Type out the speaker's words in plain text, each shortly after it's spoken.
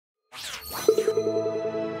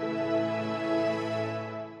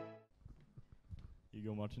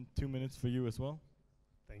Martin. 2 minutes for you as well.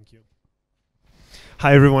 Thank you.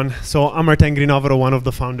 Hi, everyone. So I'm Martin Grinovero, one of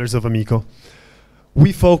the founders of Amiko.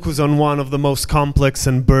 We focus on one of the most complex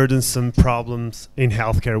and burdensome problems in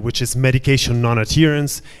healthcare, which is medication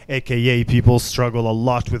non-adherence, aka people struggle a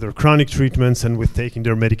lot with their chronic treatments and with taking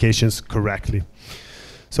their medications correctly.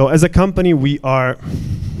 So as a company, we are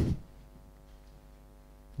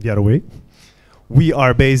the other way. We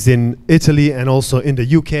are based in Italy and also in the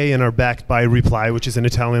UK and are backed by Reply, which is an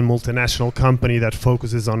Italian multinational company that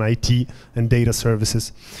focuses on IT and data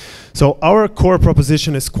services. So our core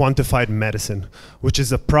proposition is Quantified Medicine, which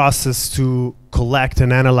is a process to collect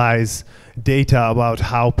and analyze data about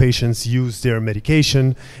how patients use their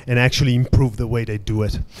medication and actually improve the way they do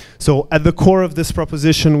it. So at the core of this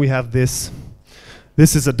proposition, we have this.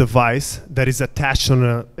 This is a device that is attached on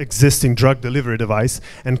an existing drug delivery device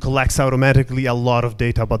and collects automatically a lot of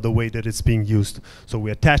data about the way that it's being used. So we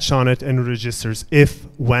attach on it and it registers if,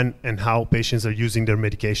 when, and how patients are using their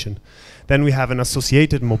medication. Then we have an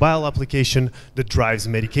associated mobile application that drives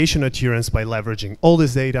medication adherence by leveraging all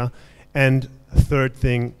this data. And third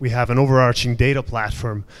thing, we have an overarching data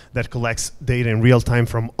platform that collects data in real time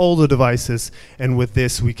from all the devices, and with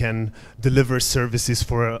this we can deliver services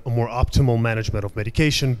for a more optimal management of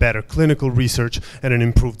medication, better clinical research, and an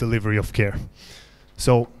improved delivery of care.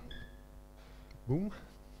 So, boom.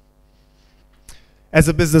 As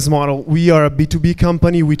a business model, we are a B2B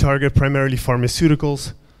company. We target primarily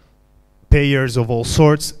pharmaceuticals, payers of all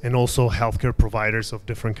sorts, and also healthcare providers of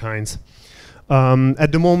different kinds.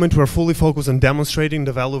 At the moment, we're fully focused on demonstrating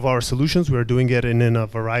the value of our solutions. We're doing it in a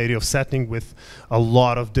variety of settings with a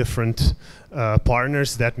lot of different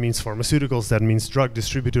partners. That means pharmaceuticals, that means drug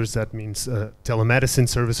distributors, that means telemedicine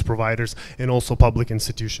service providers, and also public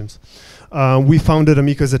institutions. We founded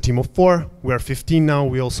Amiko as a team of 4. We are 15 now.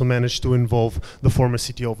 We also managed to involve the former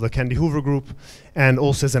CTO of the Candy Hoover Group. And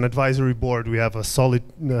also as an advisory board, we have a solid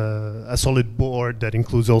board that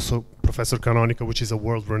includes also Professor Canonica, which is a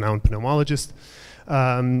world-renowned pneumologist.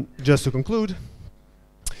 Just to conclude,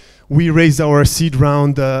 we raised our seed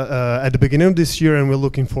round at the beginning of this year, and we're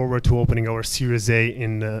looking forward to opening our Series A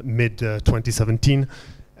in mid-2017.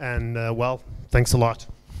 And well, thanks a lot.